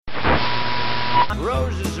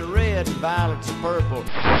Roses are red and violets are purple.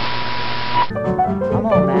 Come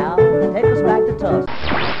on now, take us back to Tusk.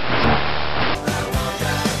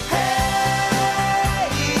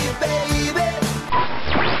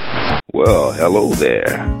 Well, hello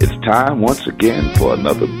there. It's time once again for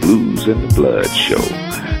another Blues in the Blood show.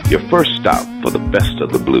 Your first stop for the best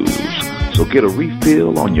of the blues. So get a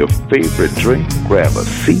refill on your favorite drink, grab a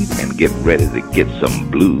seat, and get ready to get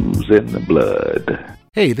some blues in the blood.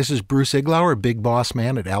 Hey, this is Bruce Iglauer, Big Boss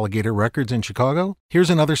Man at Alligator Records in Chicago. Here's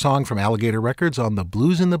another song from Alligator Records on the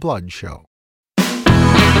Blues in the Blood show.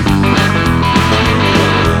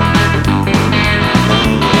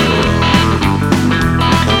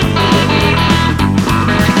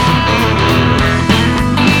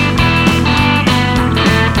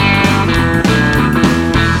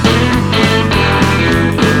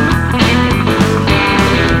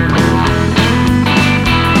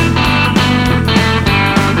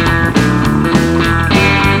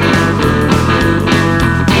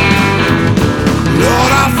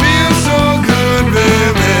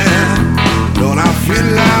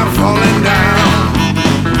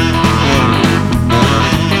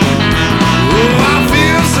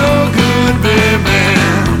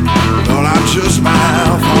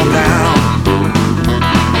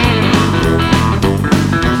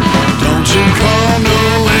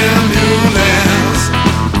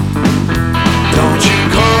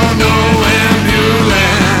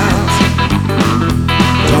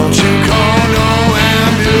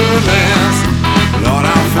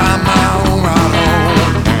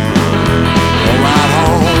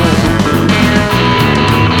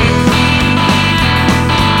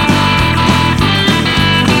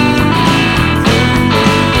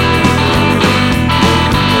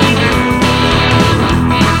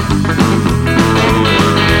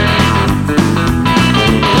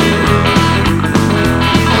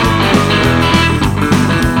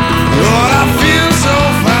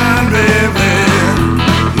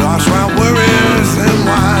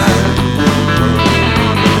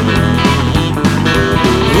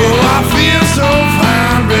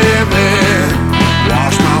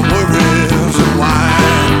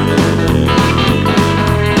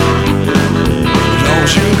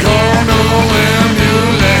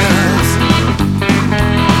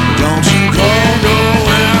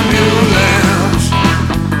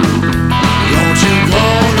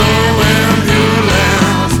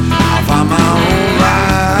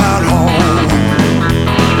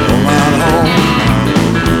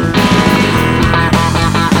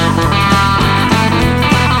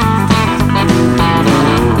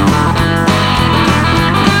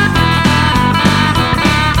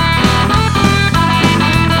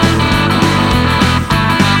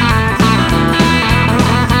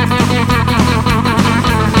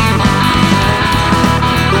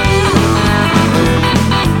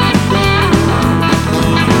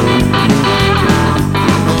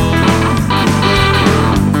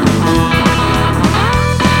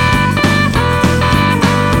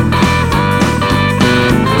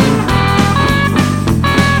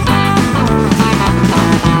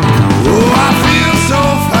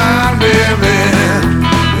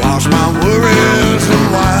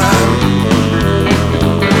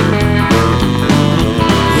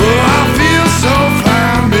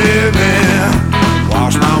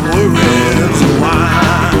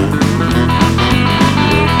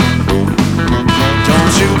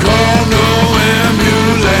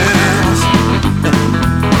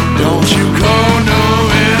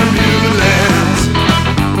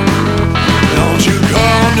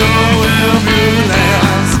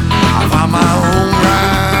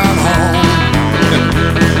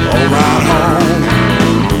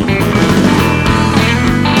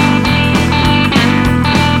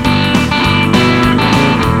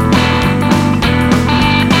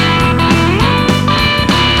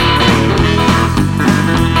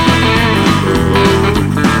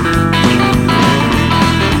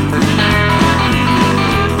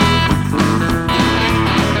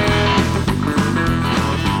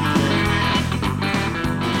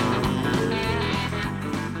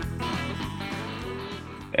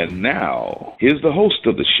 And now, here's the host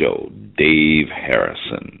of the show, Dave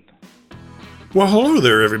Harrison. Well, hello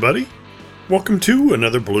there, everybody. Welcome to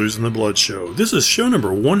another Blues in the Blood show. This is show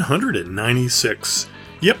number 196.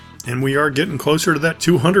 Yep, and we are getting closer to that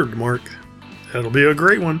 200 mark. That'll be a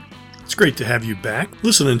great one. It's great to have you back,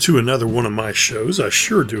 listening to another one of my shows. I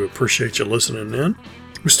sure do appreciate you listening in.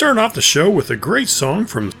 We started off the show with a great song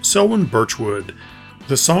from Selwyn Birchwood.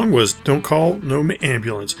 The song was Don't Call No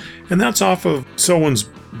Ambulance, and that's off of Selwyn's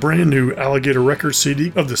brand new Alligator Records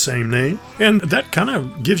CD of the same name. And that kind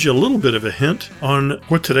of gives you a little bit of a hint on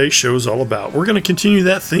what today's show is all about. We're going to continue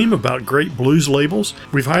that theme about great blues labels.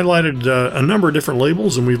 We've highlighted a number of different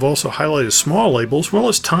labels, and we've also highlighted small labels. Well,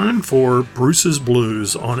 it's time for Bruce's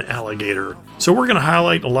Blues on Alligator. So we're going to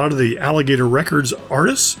highlight a lot of the Alligator Records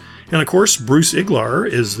artists. And of course, Bruce Iglar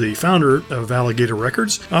is the founder of Alligator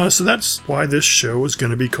Records, so that's why this show is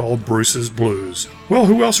going to be called Bruce's Blues. Well,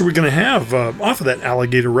 who else are we going to have off of that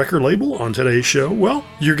Alligator record label on today's show? Well,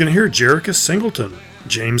 you're going to hear Jerrica Singleton,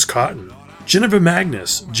 James Cotton, Genevieve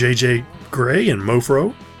Magnus, J.J. Gray and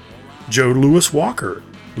Mofro, Joe Louis Walker,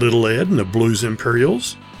 Little Ed and the Blues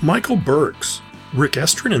Imperials, Michael Burks, Rick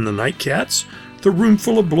Estrin and the Nightcats, The Room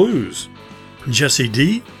Full of Blues, Jesse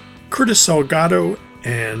D., Curtis Salgado,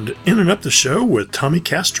 and ending up the show with Tommy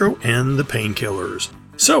Castro and the Painkillers.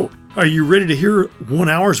 So, are you ready to hear 1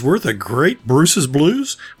 hour's worth of great Bruce's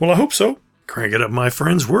Blues? Well, I hope so. Crank it up, my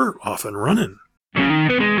friends. We're off and running.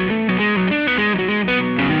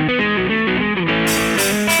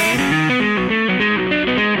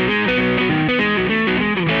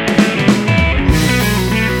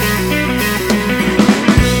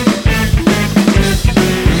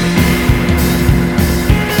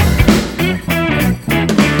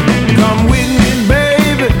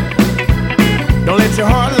 Your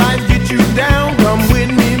hard life get you down. Come with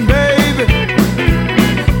me, baby.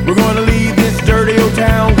 We're gonna leave this dirty old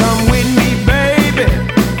town. Come with me, baby.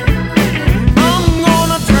 I'm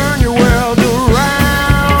gonna turn your world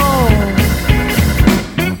around.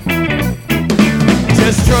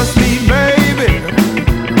 Just trust me, baby.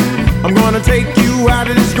 I'm gonna take you out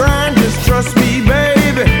of this grind. Just trust me,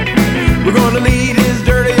 baby. We're gonna leave this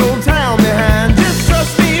dirty old town behind. Just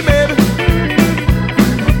trust me, baby.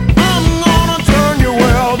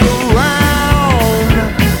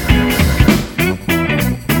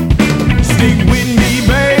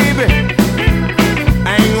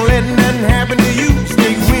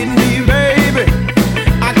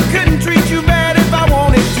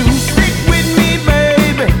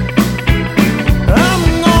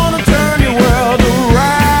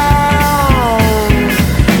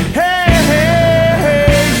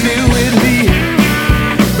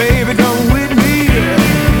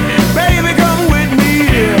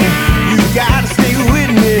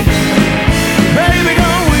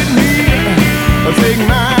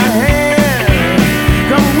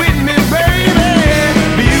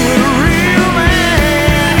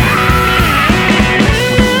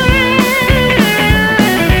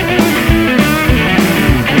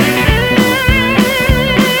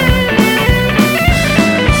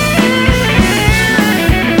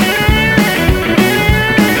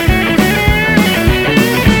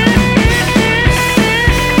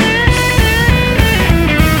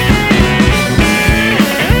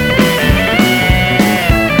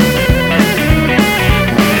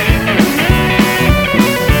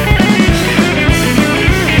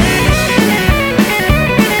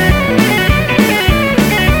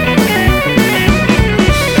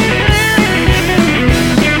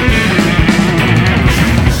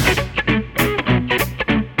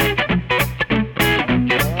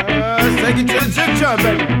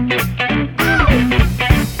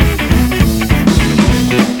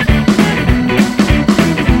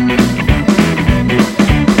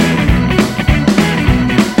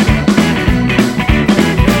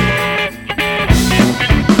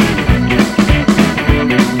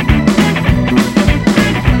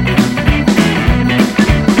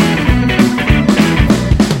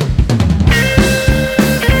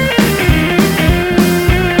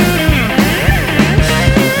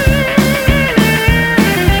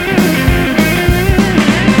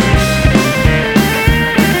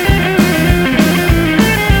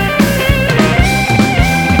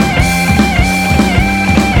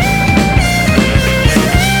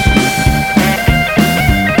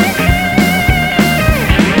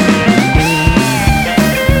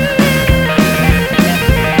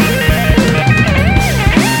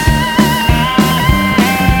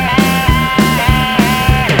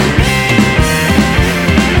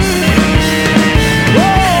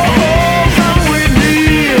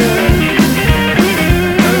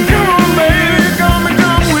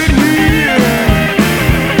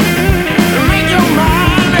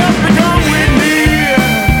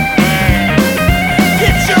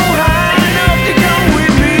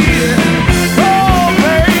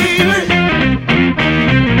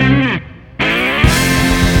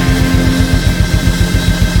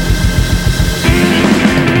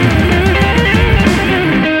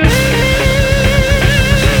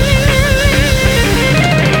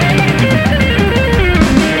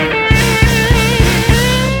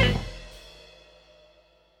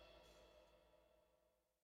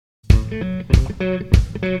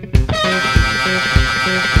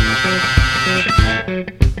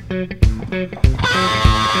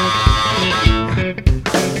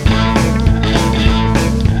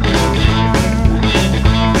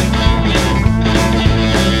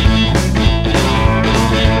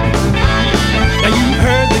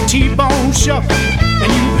 blues shuffle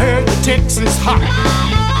and you heard the Texas hot.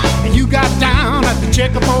 And you got down at the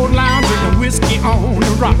checkerboard lounge with the whiskey on the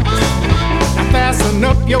rocks. Now fasten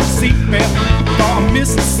up your seatbelt for a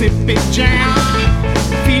Mississippi jam,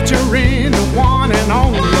 featuring the one and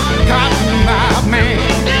only Cotton Mouth Man.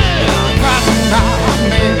 Cotton Mouth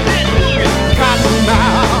Man. Cotton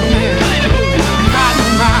Mouth Man.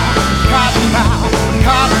 Cotton Mouth. Cotton Mouth.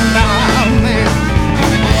 Cotton Mouth Man.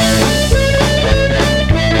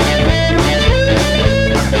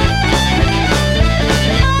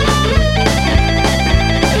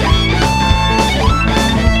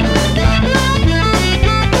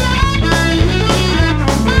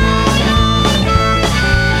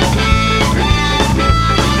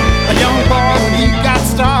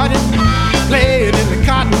 Started playing in the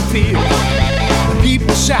cotton field. The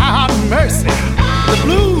people shout mercy. The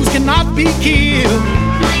blues cannot be killed.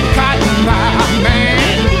 Cotton Mouth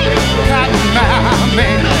Man, Cotton Mouth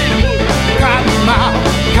Man, Cotton Mouth,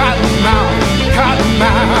 Cotton Mouth, Cotton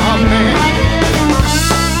Mouth Man.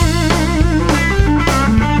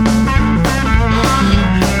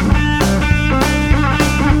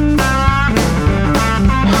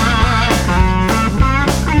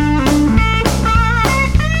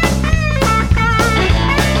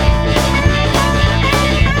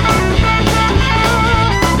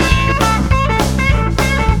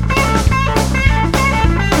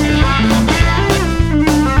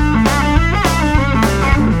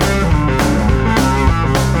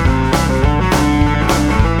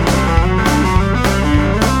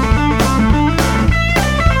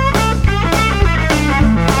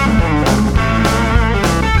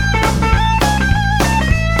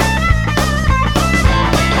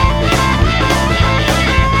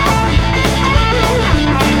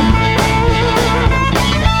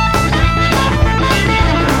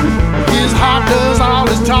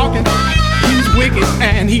 Talking, he's wicked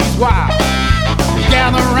and he's wild.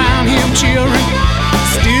 Gather around him, children.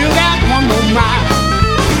 Still got one more mile.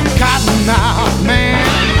 Cotton Mouth Man,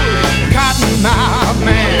 Cotton Mouth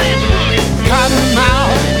Man, Cotton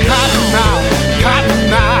Mouth, Cotton Mouth, Cotton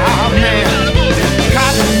Mouth Man,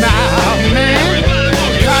 Cotton Mouth Man,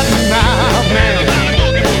 Cotton Mouth Man,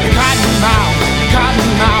 Cotton Mouth,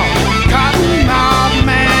 Cotton Mouth, Cotton Mouth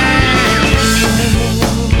Man.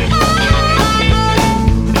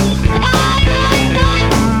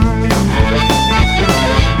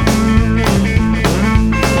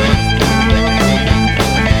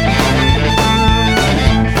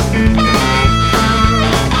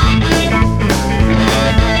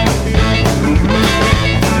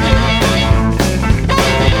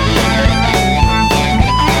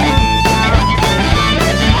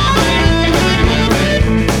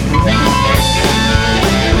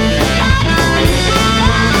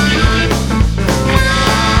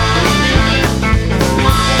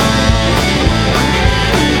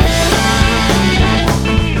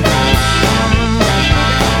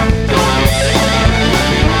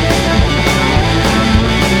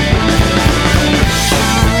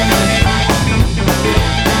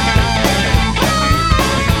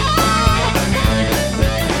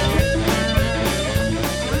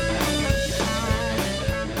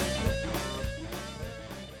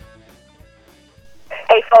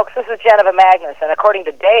 This is Jennifer Magnus, and according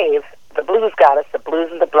to Dave, the blues goddess, the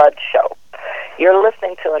Blues and the Blood show. You're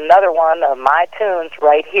listening to another one of my tunes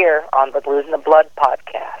right here on the Blues and the Blood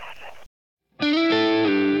podcast.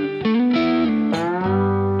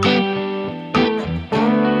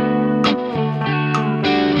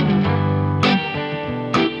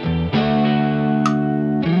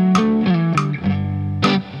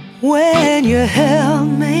 When you held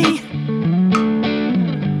me,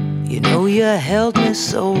 you know you held me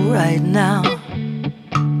so right now.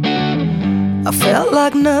 I felt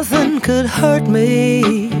like nothing could hurt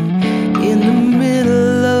me in the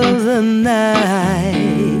middle of the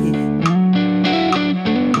night.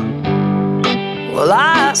 Well,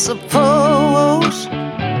 I suppose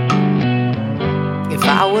if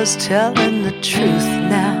I was telling the truth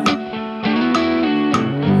now,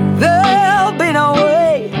 there'll be no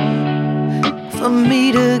way for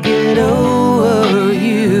me to get over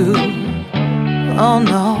you. Oh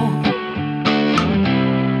no.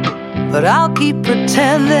 But I'll keep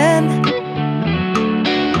pretending.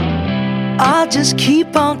 I'll just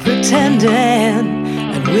keep on pretending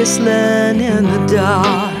and whistling in the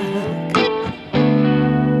dark.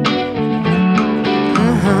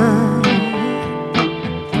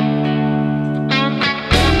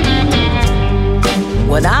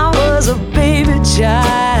 When I was a baby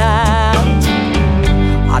child,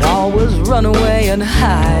 I'd always run away and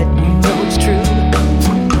hide. You know it's true.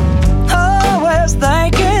 Always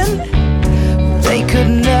thinking they could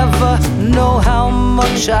never know how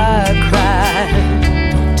much I cried.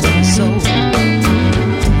 Don't tell me so.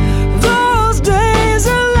 Those days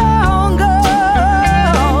are long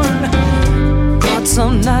gone, but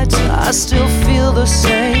some nights I still feel the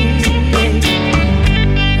same.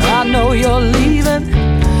 I know you're leaving,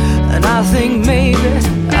 and I think maybe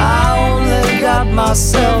I only got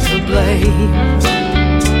myself to blame.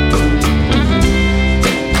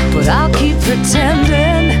 But I'll keep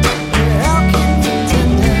pretending,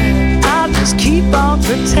 I'll just keep on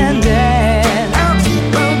pretending,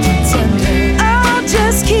 I'll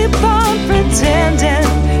just keep on pretending,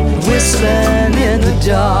 whistling in the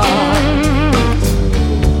dark.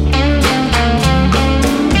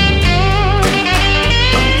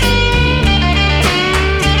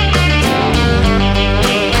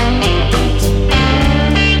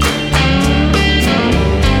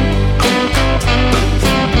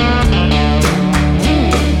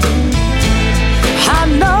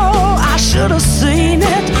 Should have seen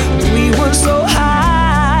it. We were so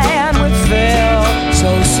high and we fell so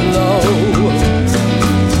slow.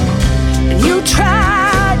 And you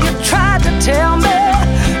tried to tell me,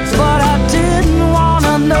 but I didn't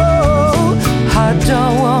wanna know. I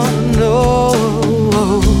don't wanna know.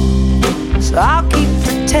 So I'll keep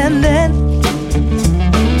pretending.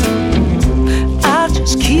 I'll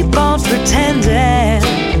just keep on pretending.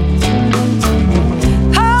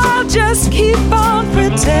 I'll just keep on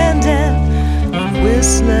pretending,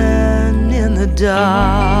 whistling in the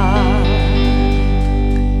dark.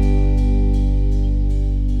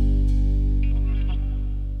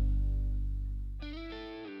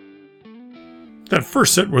 That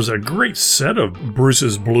first set was a great set of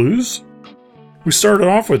Bruce's blues. We started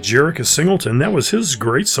off with Jerica Singleton. That was his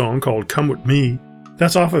great song called Come With Me.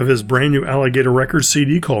 That's off of his brand new Alligator Records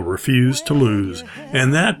CD called Refuse to Lose.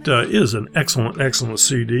 And that is an excellent, excellent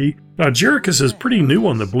CD. Jerica's is pretty new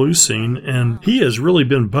on the blues scene, and he has really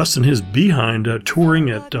been busting his behind touring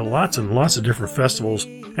at lots and lots of different festivals.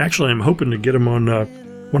 Actually, I'm hoping to get him on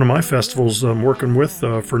one of my festivals I'm working with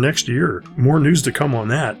for next year. More news to come on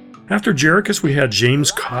that. After Jerica's, we had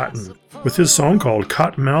James Cotton with his song called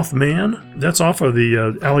Cottonmouth Man. That's off of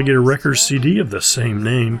the Alligator Records CD of the same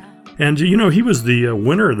name. And, you know, he was the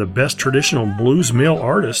winner of the Best Traditional Blues Male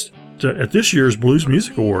Artist at this year's Blues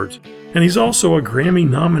Music Awards. And he's also a Grammy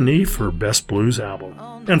nominee for Best Blues Album.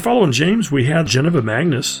 And following James, we had Geneva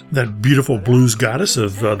Magnus, that beautiful blues goddess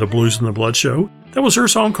of the Blues and the Blood show. That was her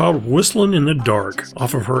song called Whistling in the Dark,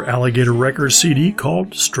 off of her Alligator Records CD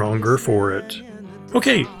called Stronger For It.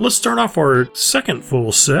 Okay, let's start off our second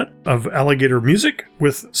full set of Alligator music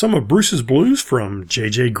with some of Bruce's blues from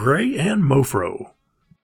J.J. Gray and Mofro.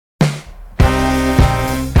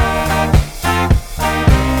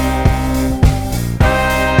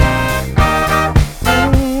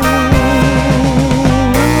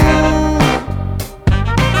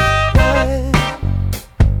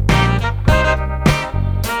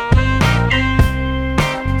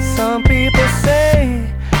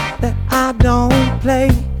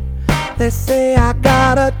 They say I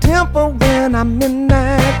got a temper when I'm in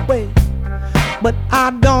that way, but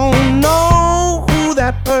I don't know who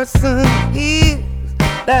that person is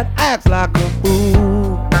that acts like a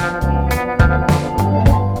fool.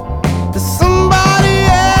 There's somebody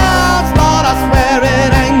else, Lord, I swear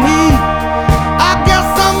it ain't me. I guess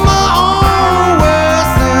I'm my own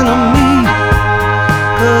worst enemy,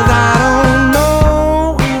 'cause I don't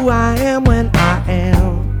know who I am when I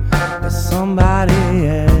am with somebody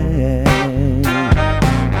else.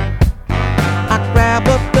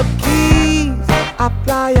 I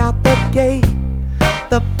fly out the gate.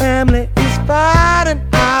 The family is fighting.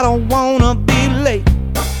 I don't wanna be late,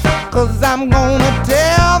 'cause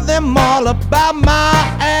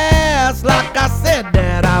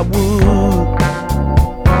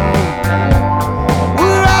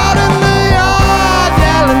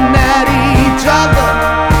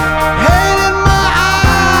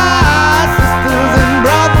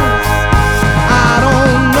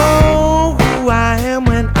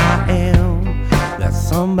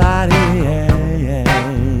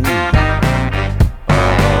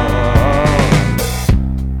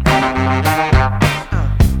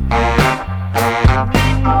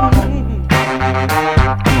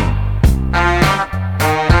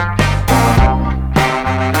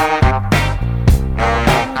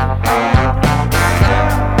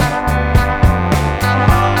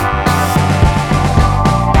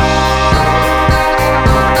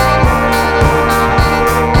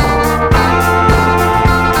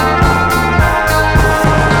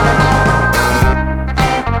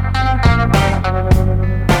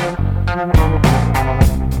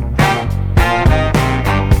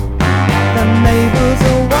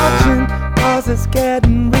is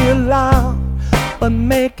getting real loud, but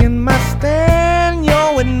making my stand,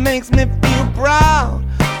 yo, it makes me feel proud.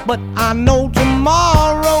 But I know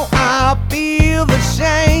tomorrow I'll feel the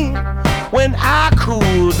shame when I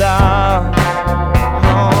cool down.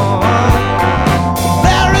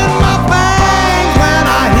 There in my veins when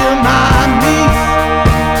I hear my niece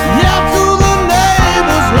yell to the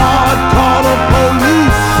neighbors, Lord, call the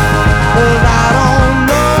police. 'Cause I don't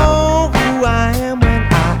know who I am when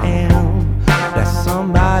I am that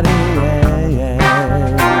somebody,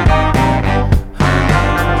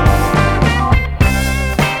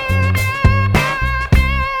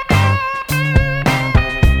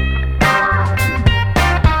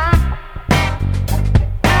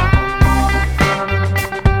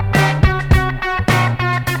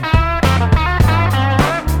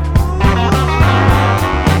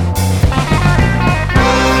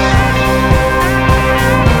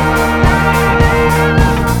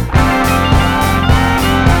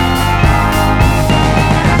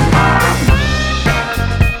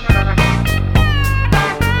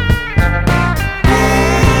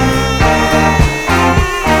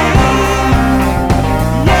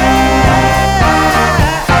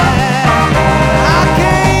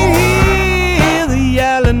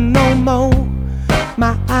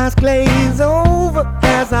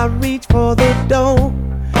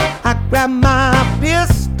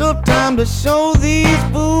 to show these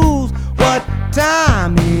fools what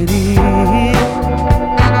time it is.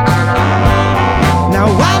 Now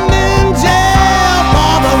I'm in jail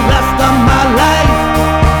for the rest of my life.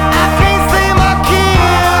 I can't see my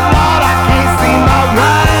kids, Lord, I can't see my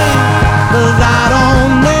wife. 'Cause I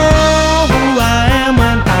don't know who I am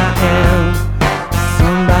when I am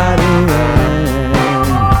somebody else.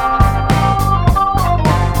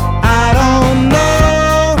 I don't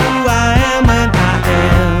know who I am when I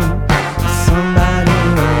am somebody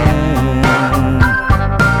else.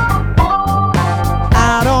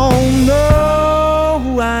 I don't know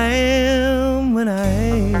who I am when I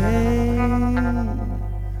am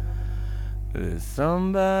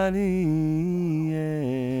somebody else.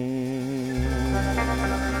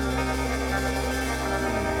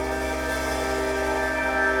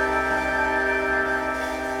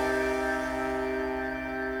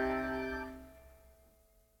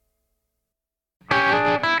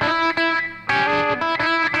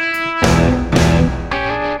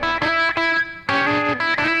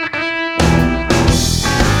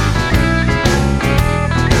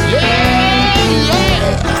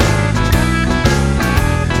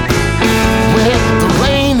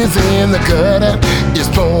 In the gutter is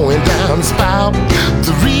pouring down the spout.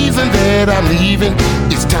 The reason that I'm leaving,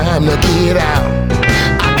 it's time to get out.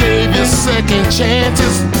 I gave you second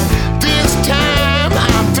chances, this time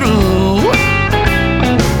I'm through.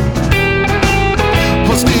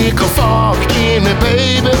 Well, stick a fork in me,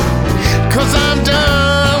 baby, 'cause I'm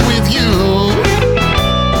done with you.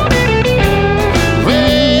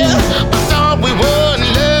 Well, I thought we were in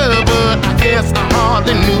love, but I guess I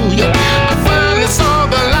hardly knew you. I finally saw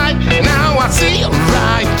the light, now I see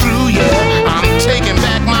right through you. I'm taking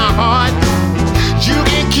back my heart, you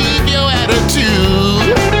can keep your attitude.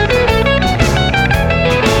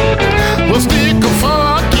 Well, stick a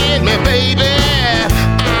fork in me, baby,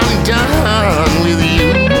 I'm done with you.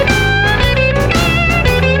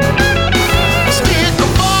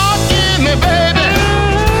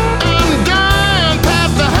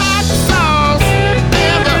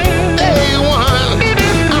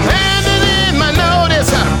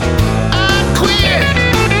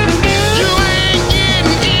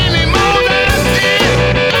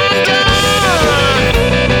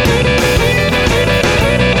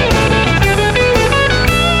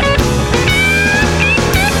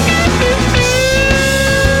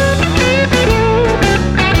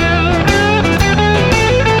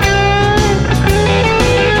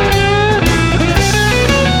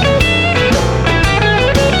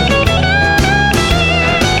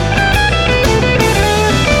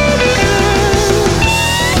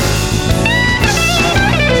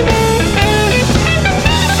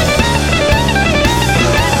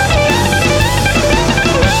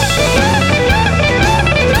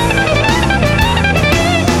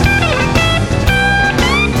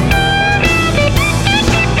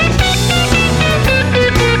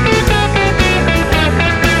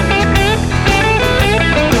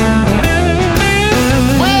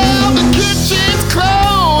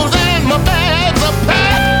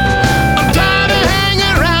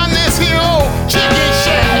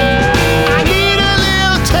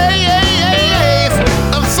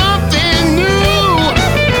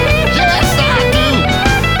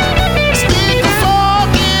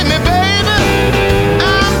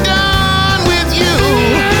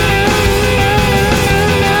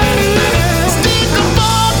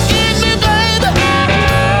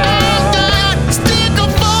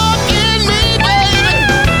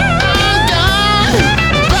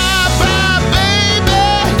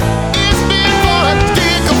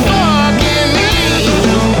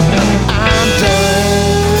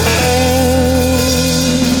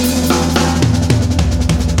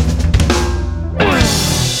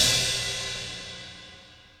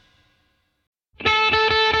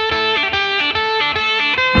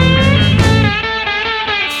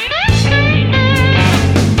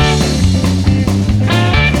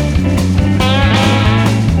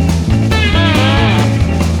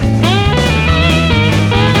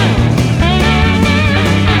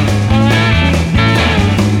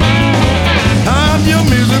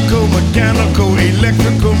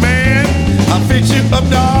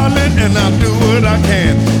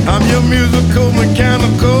 musical,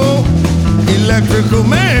 mechanical, electrical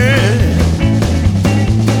man.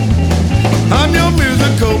 I'm your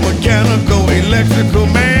musical, mechanical, electrical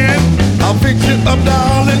man. I'll fix you up,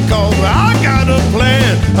 darling, cause I got a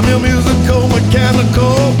plan. I'm your musical,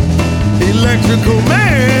 mechanical, electrical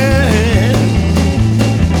man.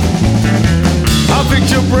 I'll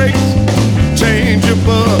fix your brakes, change your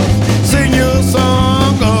buzz, sing you a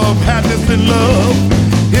song of happiness and love.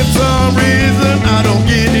 If some reason I don't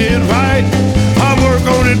get it right, I'll work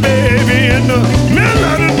on it, baby, in the middle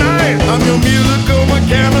of the night. I'm your musical,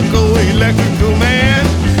 mechanical, electrical man.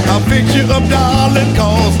 I'll fix you up, darling,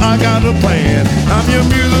 cause I got a plan. I'm your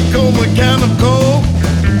musical, mechanical,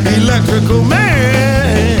 electrical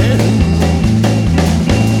man.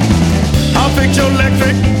 I'll fix your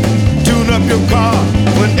electric, tune up your car.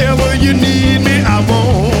 Whenever you need me, I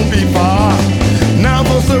won't be far. Now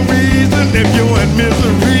for some reason, if you're in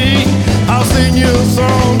misery, I'll sing you a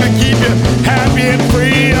song to keep you happy and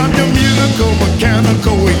free. I'm your musical,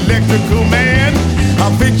 mechanical, electrical man.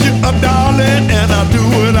 I'll fix you up, darling, and I'll do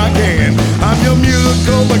what I can. I'm your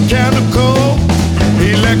musical, mechanical,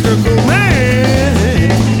 electrical man.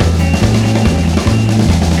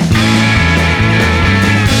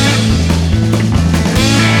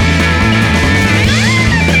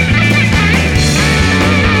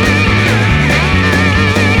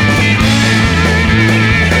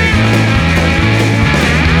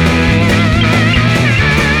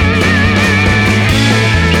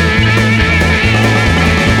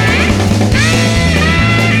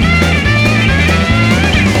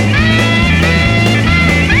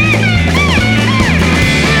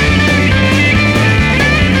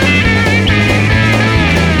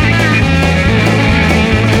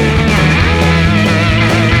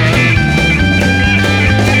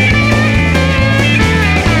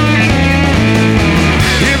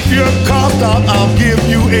 I'll give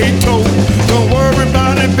you a tow. Don't worry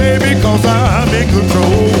about it, baby, cause I'm in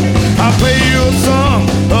control. I'll play you a song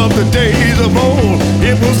of the days of old.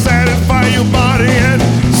 It will satisfy your body and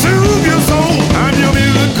soothe your soul. I'm your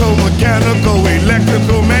musical, mechanical,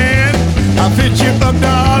 electrical man. I'll fit you up,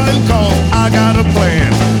 darling, cause I got a plan.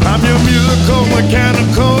 I'm your musical,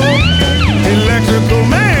 mechanical, electrical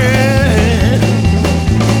man.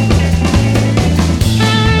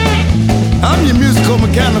 I'm your musical,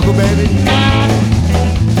 mechanical, baby.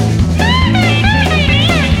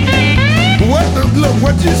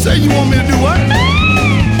 What you say? You want me to do what?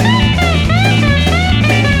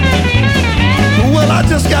 Well, I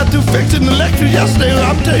just got to fixing the electric yesterday.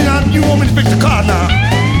 I'm telling you, you want me to fix the car now?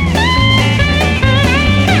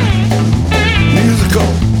 Musical,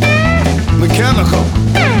 mechanical,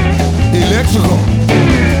 electrical.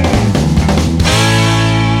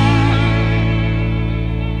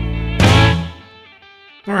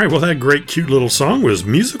 All right, well, that great, cute little song was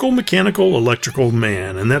Musical, Mechanical, Electrical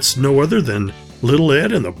Man, and that's no other than Little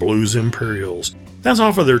Ed and the Blues Imperials. That's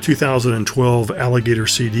off of their 2012 Alligator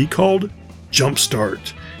CD called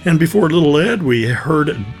Jumpstart. And before Little Ed, we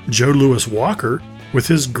heard Joe Louis Walker with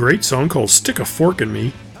his great song called Stick a Fork in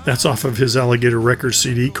Me. That's off of his Alligator Records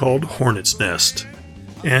CD called Hornet's Nest.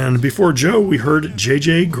 And before Joe, we heard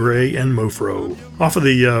J.J. Gray and Mofro. Off of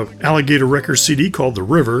the Alligator Records CD called The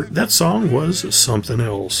River, that song was Something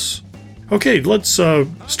Else. Okay, let's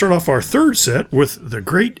start off our third set with the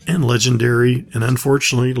great and legendary and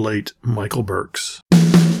unfortunately late Michael Burks.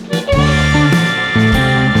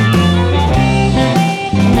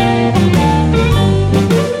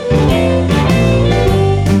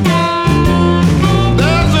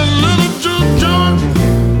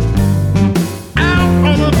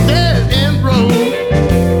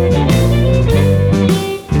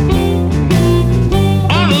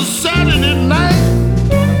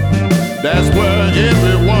 That's where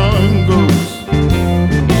everyone goes.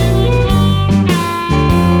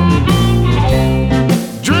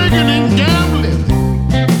 Drinking and gambling,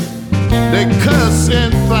 they cuss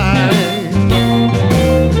and fight.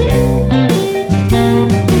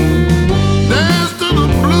 Dance to the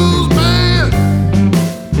blues band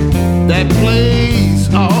that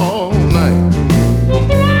plays all night.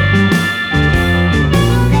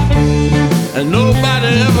 And nobody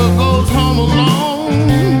ever goes home alone.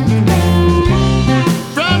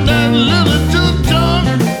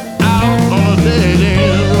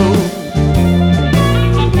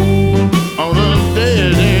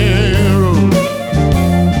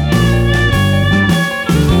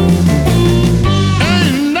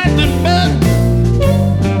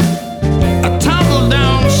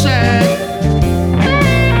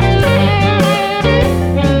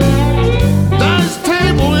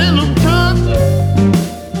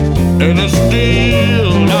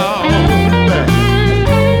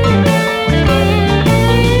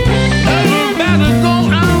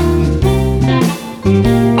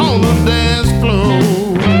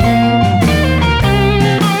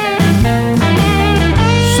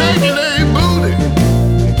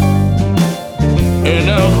 and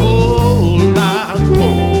a whole lot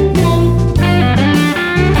more.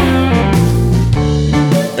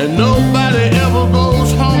 And nobody ever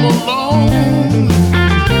goes home alone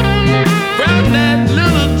from that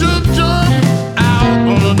little jump out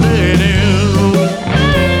on a dead end road.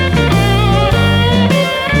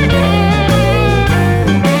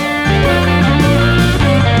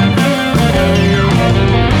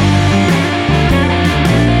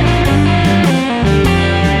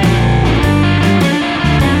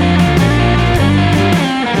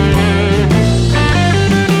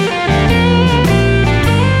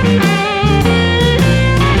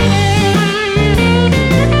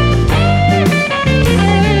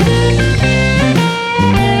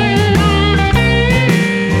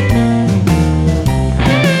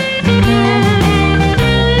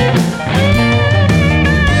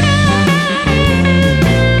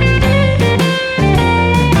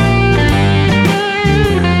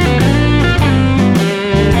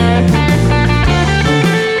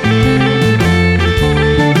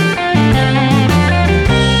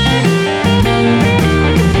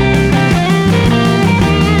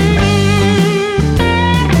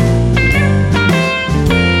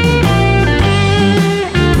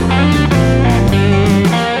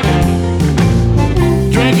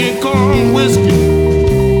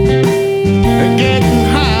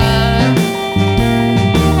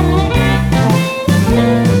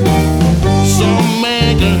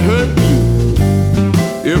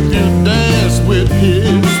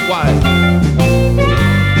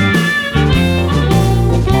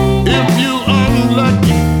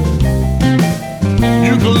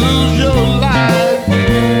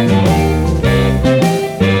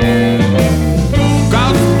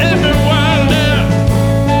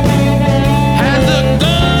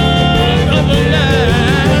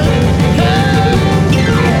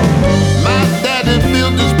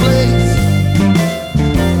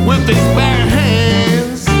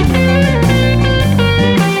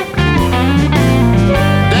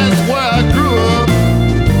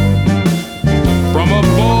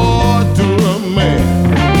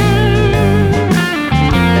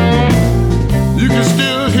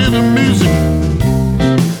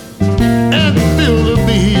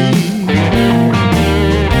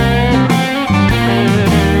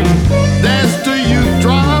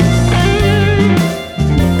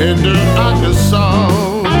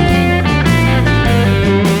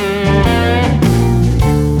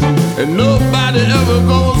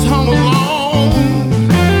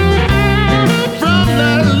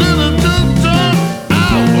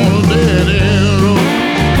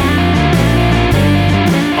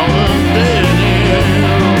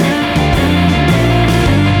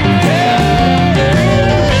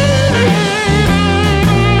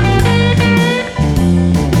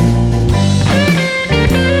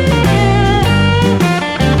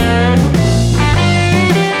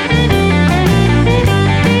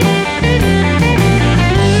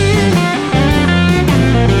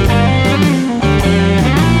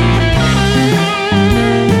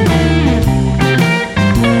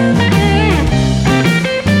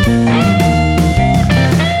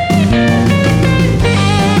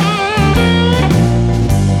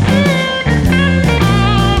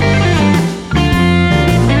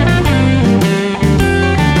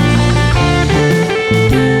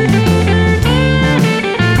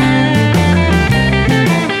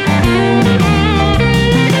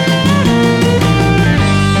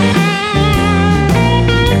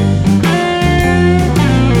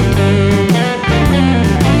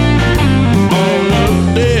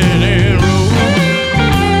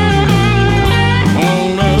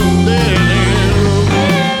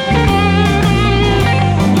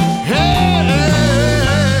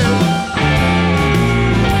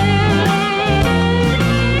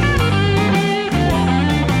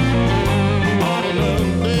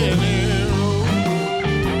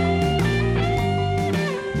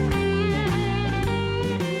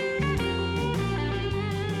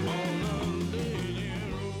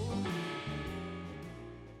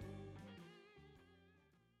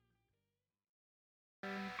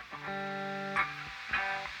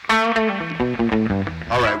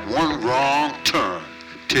 All right, one wrong turn.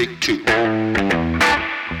 Take two.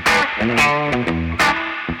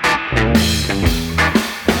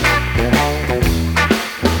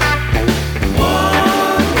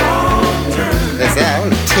 That's all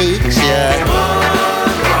it takes, yeah.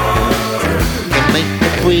 To make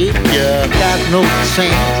the break, yeah. Got no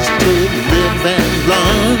chance to live and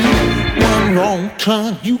learn. One wrong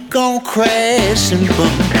turn, you gon' crash and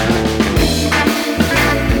burn.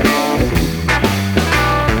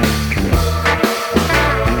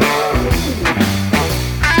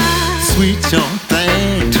 Sweet young thing,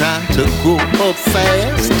 hold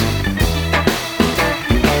fast,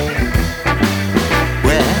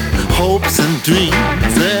 where hopes and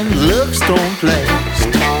dreams and looks don't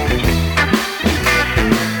last.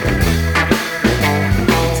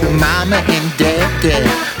 So mama and daddy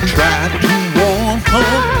tried to warn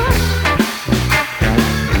her.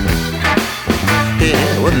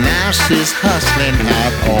 Yeah, well now she's hustling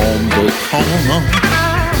out on the corner.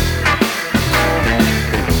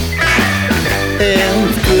 And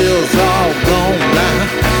thrills all gone now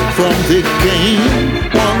from the game.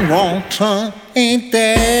 One wrong turn, ain't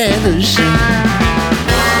that a shame?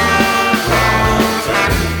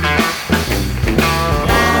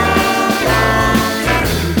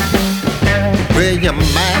 Well, you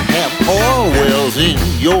might have oil wells in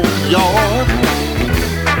your yard,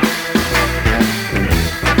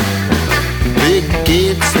 big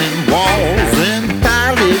gates and walls and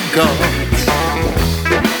bodyguards.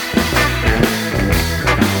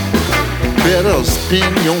 Better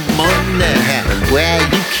spend your money where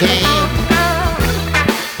you can.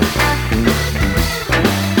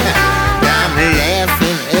 I'm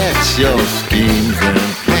laughing at your schemes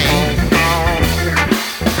and plans.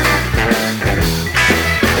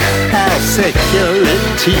 Our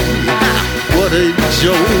security, what a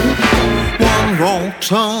joke. One wrong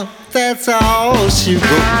turn, that's all she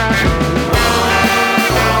wrote.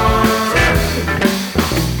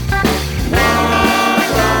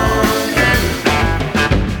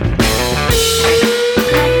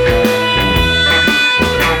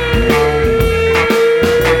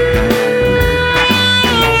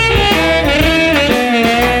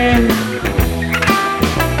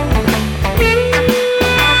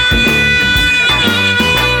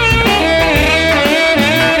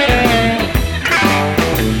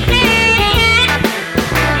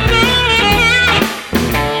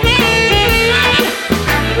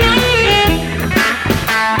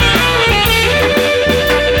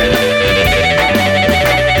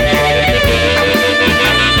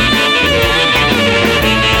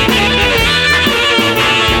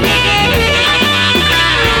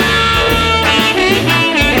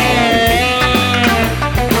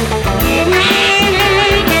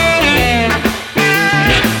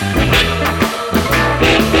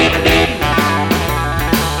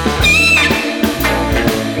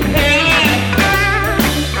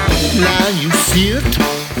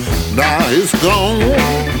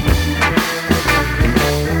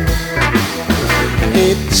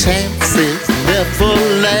 Chances never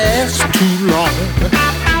last too long.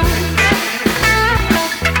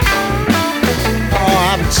 Oh,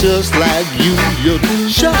 I'm just like you, you're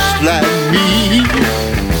just like me.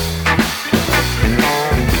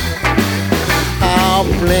 I'll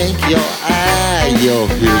blink your eye, your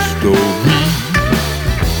history.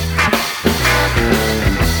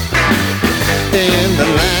 And the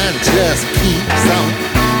line just keeps on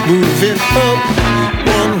moving up.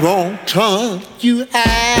 One wrong turn, you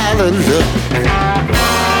out of luck.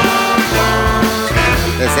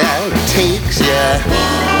 That's all it takes, yeah.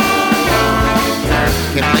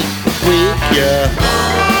 Can make a break, yeah.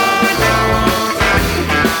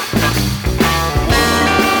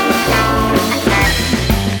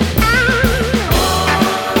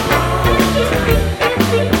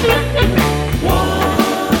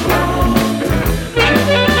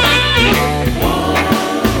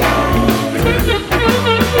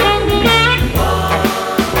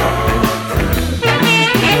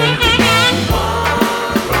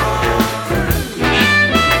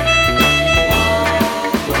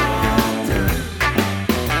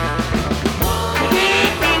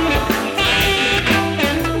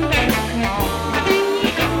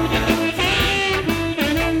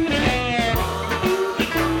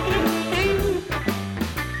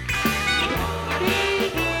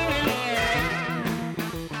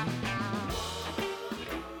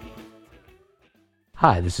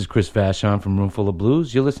 Hi, this is Chris Vashon from Roomful of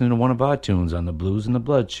Blues. You're listening to one of our tunes on the Blues and the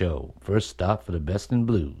Blood Show. First stop for the best in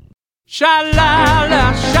blues.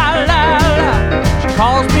 Sha-la-la, sha-la-la, she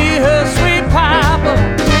calls me her sweet papa.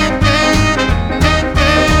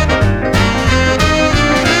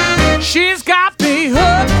 She's got me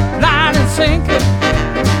hooked, line and sinker,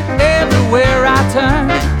 everywhere I turn.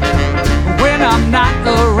 When I'm not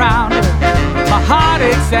around her, my heart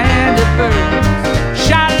aches and it burns.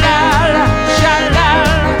 Sha-la-la, sha-la-la,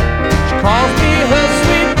 she calls me her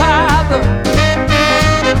sweet papa.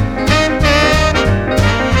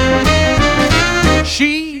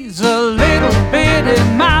 She's a little bitty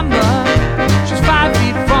mama, she's 5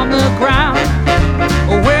 feet from the ground.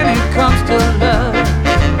 When it comes to love,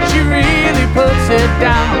 she really puts it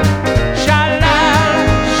down. Sha-la-la,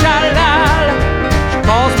 sha-la-la, she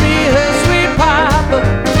calls me her sweet papa.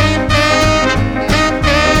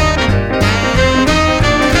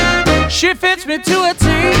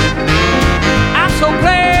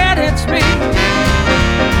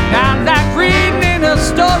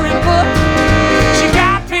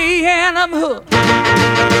 hooked.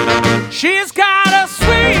 She's got a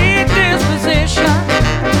sweet disposition.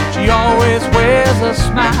 She always wears a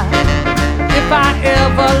smile. If I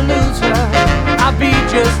ever lose her, I'll be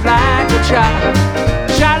just like a child.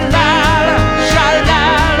 Sha-la-la,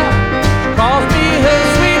 sha-la-la, she calls me her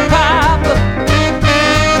sweet papa.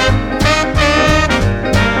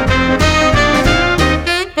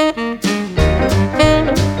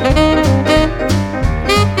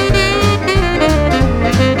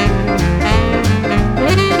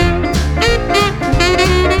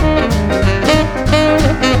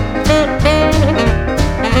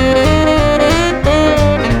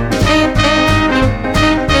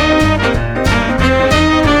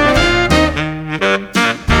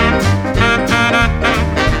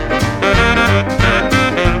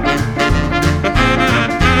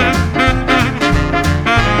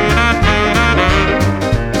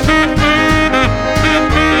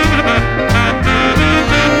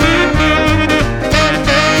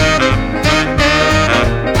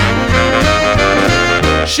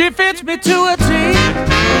 She fits me to a T.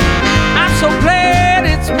 I'm so glad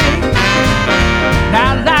it's me.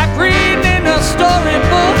 Now like reading in a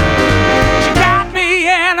storybook, she got me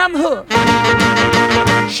and I'm hooked.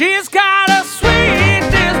 She's got a sweet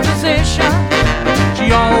disposition.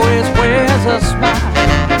 She always wears a smile.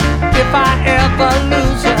 If I ever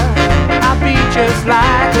lose her, I'll be just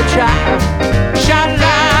like a child.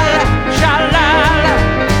 Sha-la-la, sha-la-la,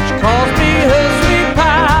 she calls me her sweet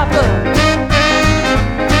papa.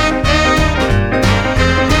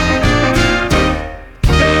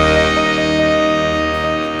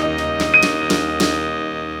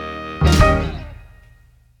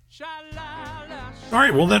 All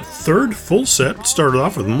right, well, that third full set started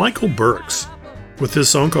off with Michael Burks with his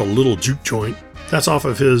song called Little Juke Joint. That's off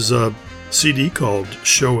of his CD called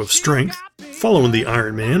Show of Strength. Following the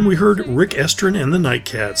Iron Man, we heard Rick Estrin and the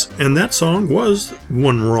Nightcats, and that song was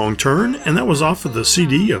One Wrong Turn, and that was off of the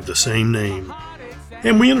CD of the same name.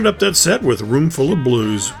 And we ended up that set with Roomful of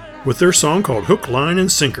Blues with their song called Hook, Line,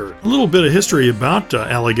 and Sinker. A little bit of history about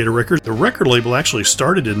Alligator Records. The record label actually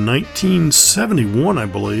started in 1971, I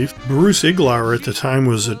believe. Bruce Iglauer at the time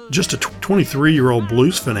was just a 23-year-old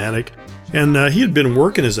blues fanatic, and he had been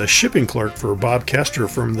working as a shipping clerk for Bob Kester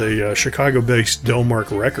from the Chicago-based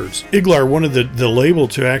Delmark Records. Iglauer wanted the label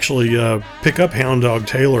to actually pick up Hound Dog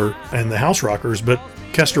Taylor and the House Rockers, but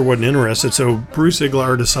Kester wasn't interested, so Bruce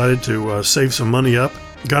Iglauer decided to save some money up.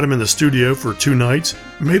 Got him in the studio for 2 nights,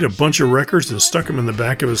 made a bunch of records and stuck them in the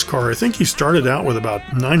back of his car. I think he started out with about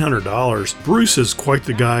 $900. Bruce is quite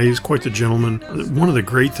the guy. He's quite the gentleman. One of the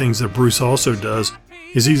great things that Bruce also does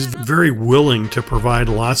is he's very willing to provide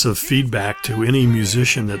lots of feedback to any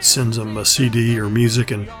musician that sends him a CD or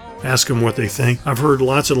music and ask them what they think. I've heard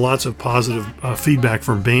lots and lots of positive feedback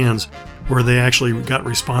from bands where they actually got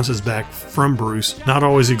responses back from Bruce. Not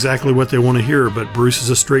always exactly what they want to hear, but Bruce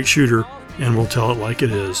is a straight shooter and we'll tell it like it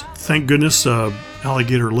is. Thank goodness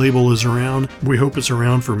Alligator label is around. We hope it's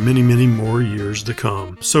around for many, many more years to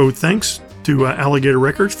come. So thanks to Alligator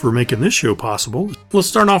Records for making this show possible. Let's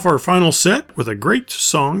start off our final set with a great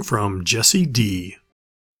song from Jesse D.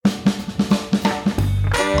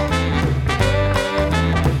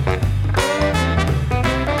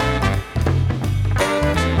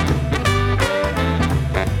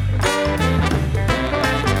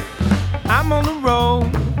 I'm on the road,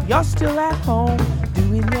 you're still at home,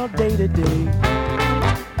 doing your day-to-day.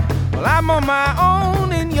 Well, I'm on my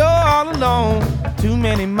own and you're all alone, too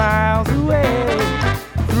many miles away.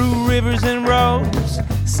 Through rivers and roads,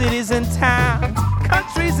 cities and towns,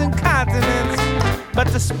 countries and continents.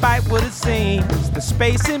 But despite what it seems, the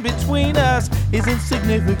space in between us is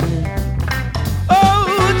insignificant.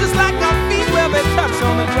 Oh, just like our feet, well, they touch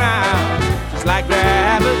on the ground, just like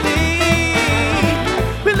gravity.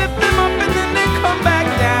 We lift them up and then they come back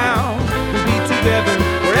down. We'll be together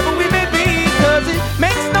wherever we may be, 'cause it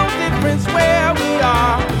makes no difference where we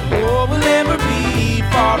are, or we'll never be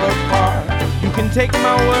far apart. You can take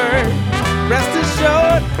my word, rest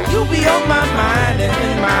assured, you'll be on my mind and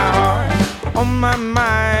in my heart. On my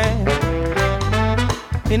mind,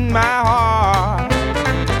 in my heart.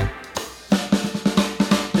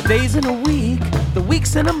 The days in a week, the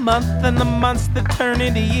weeks in a month, and the months that turn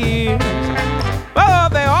into years. Oh,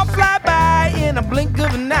 they all fly by in a blink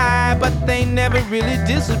of an eye, but they never really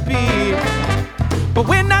disappear. But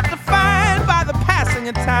we're not defined by the passing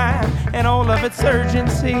of time and all of its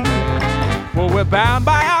urgency. Well, we're bound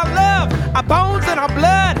by our love, our bones and our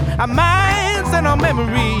blood, our minds and our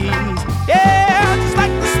memories. Yeah, just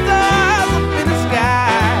like the stars up in the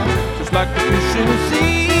sky, just like the fish in the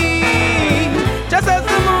sea. Just as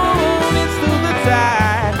the moon is through the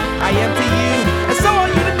tide, I am to you, and so are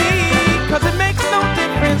you to me. 'Cause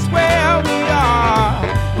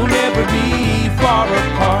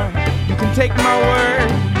take my word.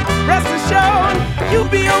 Rest assured, you'll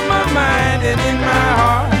be on my mind and in my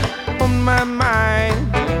heart. On my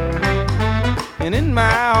mind and in my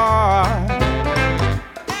heart.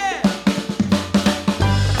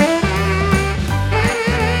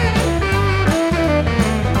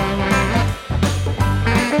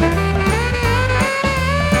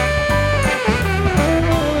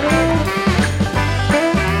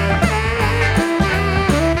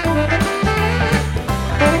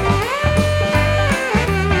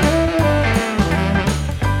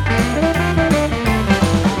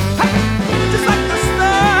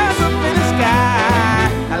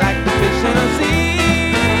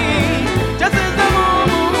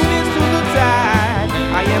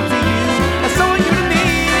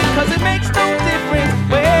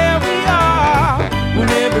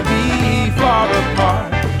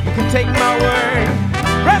 Take my word,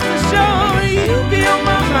 rest assured you'll be on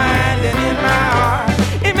my mind and in my heart.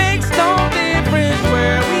 It makes no difference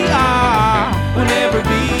where we are, we'll never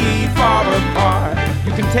be far apart.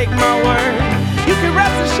 You can take my word, you can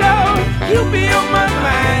rest assured you'll be on my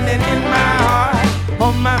mind and in my heart.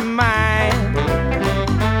 On my mind,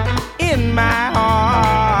 in my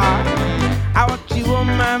heart. I want you on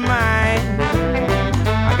my mind,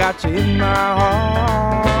 I got you in my heart.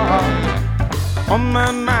 On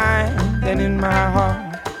my mind and in my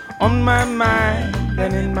heart. On my mind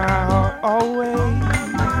and in my heart. Always.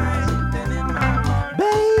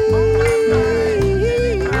 Baby.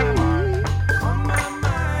 On my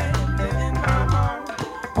mind and in my heart.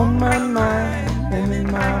 On my mind and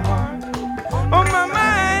in my heart. On my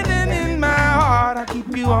mind and in my heart. I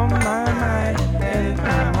keep you on my mind and in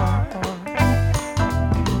my heart.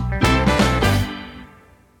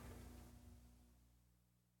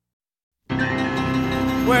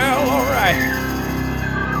 Well, all right.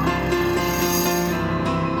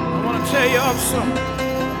 I want to tell y'all something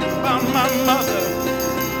about my mother.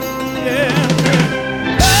 Yeah.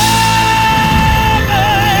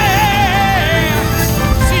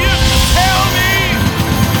 See, you tell me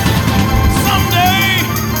someday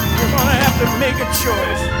you're going to have to make a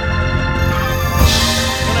choice.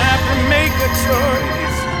 You're going to have to make a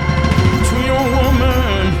choice between your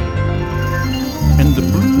woman and the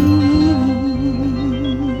blues.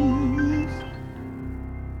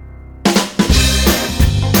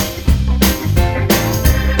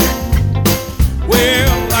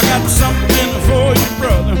 Something for you,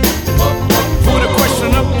 brother. Put a question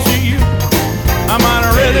up to you. I might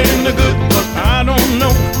have read it in the good book, I don't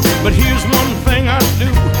know. But here's one thing I do.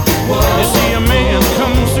 You see, a man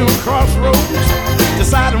comes to a crossroads,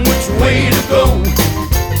 deciding which way to go.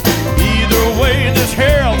 Either way, there's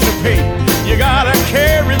hell to pay. You gotta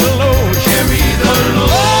carry the load. Carry the load.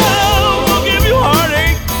 Oh, will give you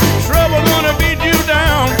heartache. Trouble gonna beat you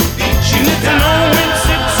down. Beat you down. It's a no-win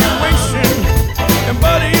situation. And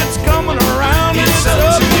buddy, it's coming around. It's up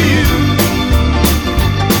to you.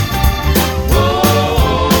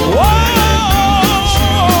 Whoa,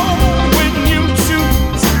 when you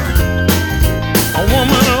choose a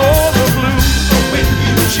woman or the blues. When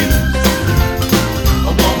you choose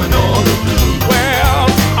a woman or the blues. Well,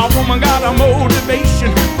 a woman got a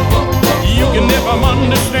motivation you can never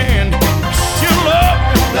understand. She'll love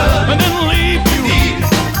and then leave you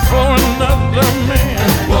for another man.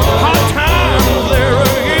 Hard times they're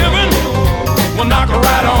given will knock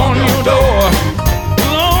right on your door. As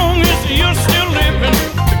long as you're still living,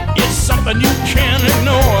 it's something you can't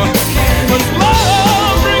ignore. 'Cause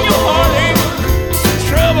love bring you heartache,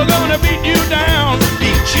 trouble gonna beat you down.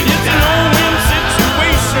 It's a no-win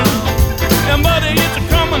situation, and buddy, it's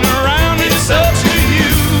coming around. It's up to you.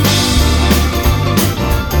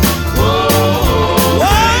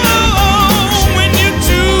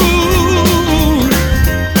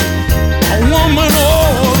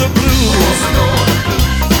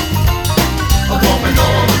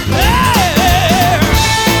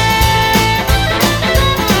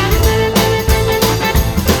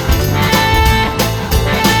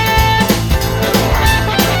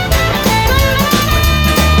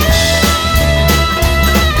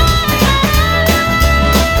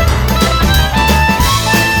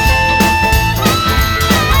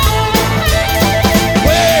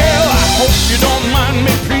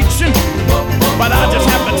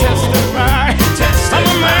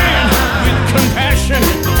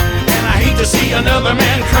 Another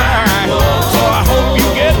man cry. So I hope you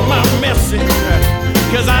get my message,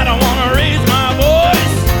 'cause I don't wanna raise my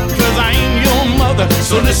voice, 'cause I ain't your mother.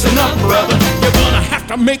 So listen up, brother, you're gonna have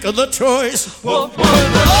to make the choice. Love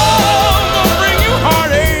gonna bring you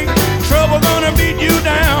heartache, trouble gonna beat you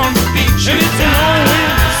down. And it's a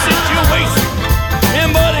no-win situation, and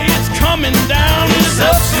buddy, it's coming down. It's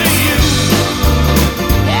up to you.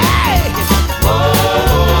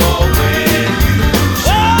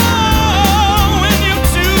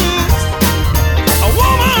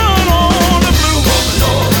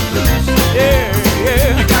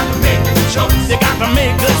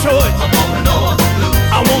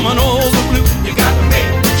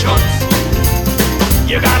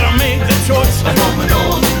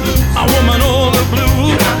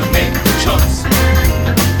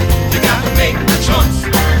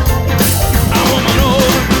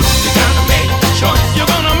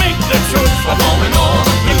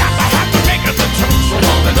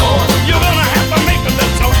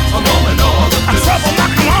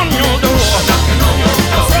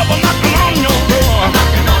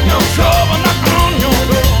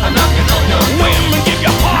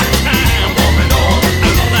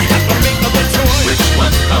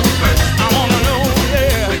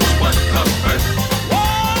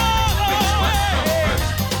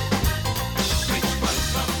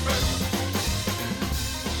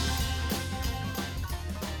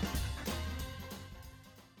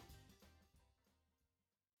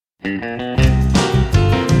 I'm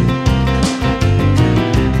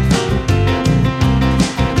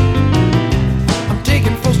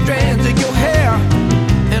taking 4 strands of your hair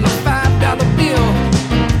and a $5 bill.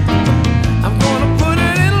 I'm gonna put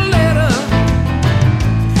it in a letter,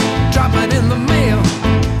 drop it in the mail.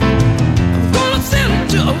 I'm gonna send it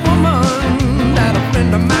to a woman that a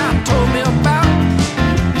friend of mine told me about.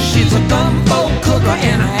 She's a gumbo cooker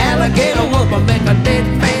and an alligator whooper, make a dead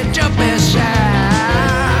man jump and shout.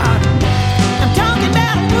 I'm talking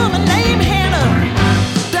about a woman named Hannah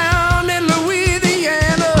down in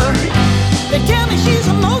Louisiana. They tell me she's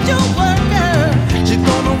a mojo worker. She's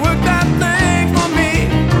gonna work that thing for me,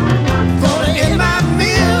 gonna end my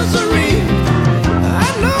misery.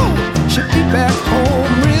 I know she'll be back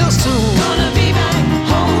home real soon. Gonna be back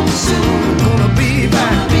home soon. Gonna be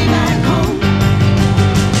back home.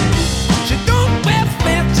 She don't wear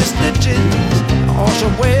fancy stitches, all she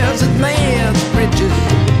wears is man's britches.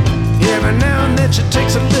 Every now and then she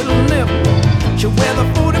takes a little nip. She wear the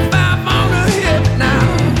 45 on her hip now.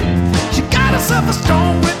 She got herself a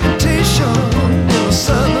strong reputation in the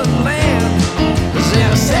southern land. 'Cause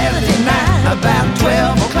every Saturday night about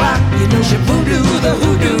 12 o'clock, you know she voodoo the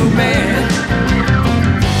hoodoo man.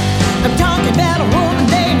 I'm talking about a woman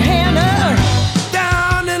named Hannah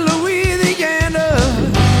down in Louisiana.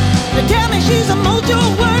 They tell me she's a mojo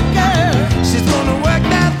worker. She's gonna work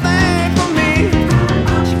that thing for me.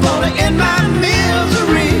 She's gonna end my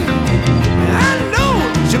misery. I know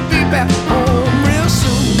she'll be back home real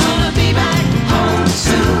soon. Gonna be back home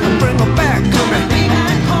soon. Bring her back to me. Be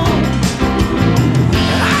back home.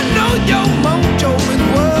 I know your mojo is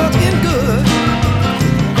working good.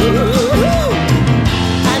 Ooh,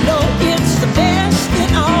 I know it's the best in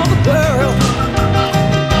all the world.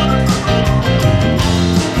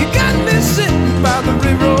 You got me sitting by the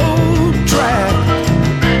railroad track.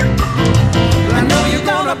 I know you're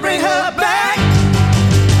gonna bring her back.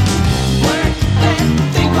 Work that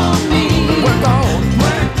thing on me. Work on.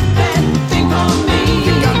 Work that thing on me.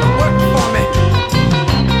 You got to work for me.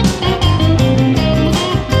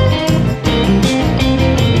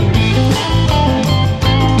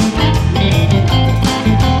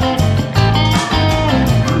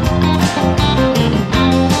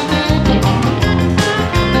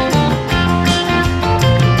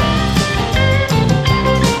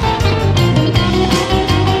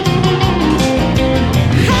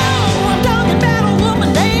 I'm talking about a woman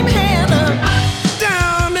named Hannah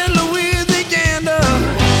down in Louisiana.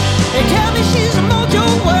 They tell me she's a mojo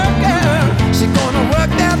worker. She's gonna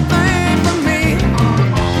work that thing for me.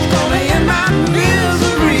 She's gonna end my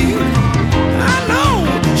misery. I know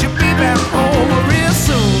she'll be back home real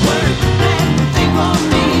soon. Work that thing for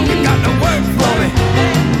me. You got to work for me.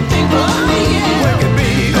 That thing for me, yeah. Work it,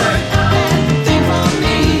 baby. Work that thing for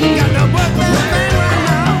me. You got to work that thing right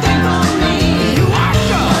now. Thing for me. You are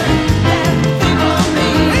good. That thing for me.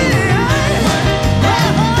 Yeah. Work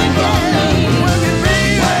that thing for me. Work it,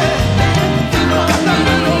 baby. Work that thing for me. Got that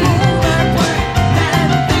little low back. Work that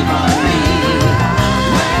thing for me.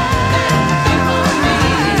 Work that thing for me.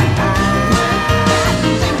 Work that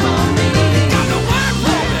thing for me. You got to work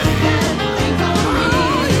for me. That thing for me.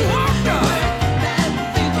 You are good. That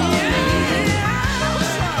thing for me.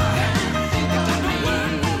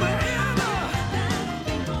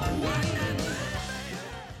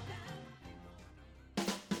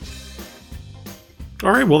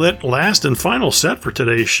 All right, well, that last and final set for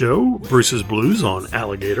today's show, Bruce's Blues on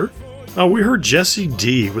Alligator, we heard Jesse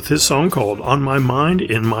D with his song called On My Mind,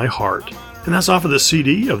 In My Heart, and that's off of the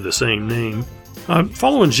CD of the same name.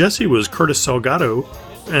 Following Jesse was Curtis Salgado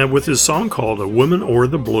with his song called A Woman or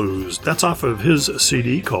the Blues. That's off of his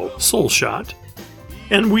CD called Soul Shot.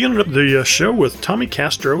 And we ended up the show with Tommy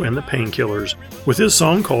Castro and the Painkillers with his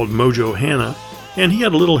song called Mojo Hannah, and he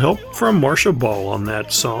had a little help from Marcia Ball on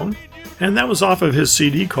that song. And that was off of his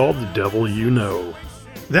CD called The Devil You Know.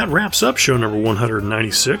 That wraps up show number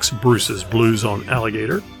 196, Bruce's Blues on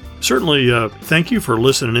Alligator. Certainly, thank you for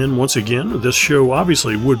listening in once again. This show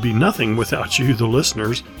obviously would be nothing without you, the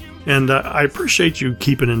listeners. And I appreciate you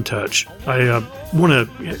keeping in touch. I want to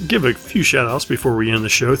give a few shout-outs before we end the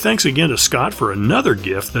show. Thanks again to Scott for another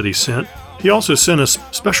gift that he sent. He also sent us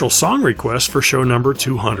special song requests for show number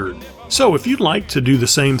 200. So if you'd like to do the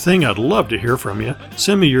same thing, I'd love to hear from you.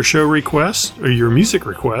 Send me your show requests or your music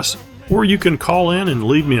requests, or you can call in and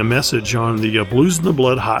leave me a message on the Blues in the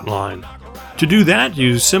Blood hotline. To do that,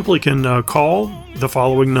 you simply can call the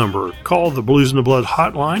following number. Call the Blues in the Blood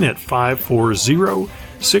hotline at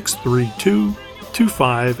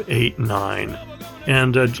 540-632-2589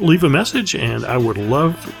 and leave a message, and I would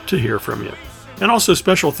love to hear from you. And also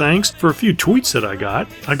special thanks for a few tweets that I got.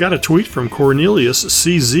 I got a tweet from Cornelius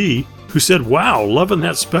CZ, who said, "Wow, loving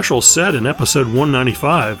that special set in episode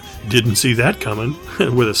 195. Didn't see that coming,"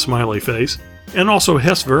 with a smiley face. And also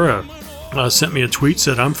Hess Vera sent me a tweet,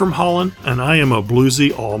 said, "I'm from Holland, and I am a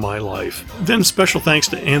bluesy all my life." Then special thanks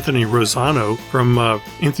to Anthony Rosano from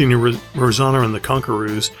Anthony Rosano and the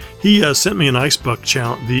Conquerors. He sent me an ice buck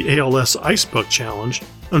challenge, the ALS Ice Buck Challenge.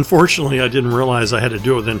 Unfortunately, I didn't realize I had to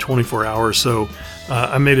do it within 24 hours, so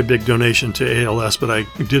I made a big donation to ALS, but I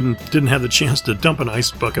didn't have the chance to dump an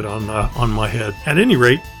ice bucket on my head. At any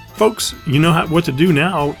rate, folks, you know what to do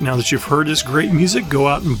now. Now that you've heard this great music, go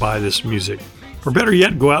out and buy this music. Or better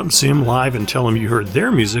yet, go out and see them live and tell them you heard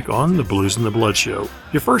their music on the Blues and the Blood Show,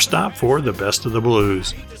 your first stop for the best of the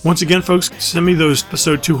blues. Once again, folks, send me those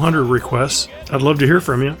episode 200 requests. I'd love to hear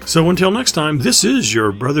from you. So until next time, this is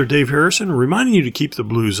your brother Dave Harrison reminding you to keep the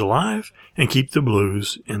blues alive and keep the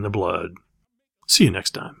blues in the blood. See you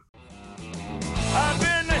next time. I've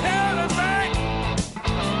been to hell and back,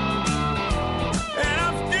 and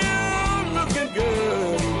I'm still looking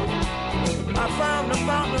good. I found the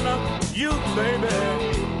fountain of youth, baby.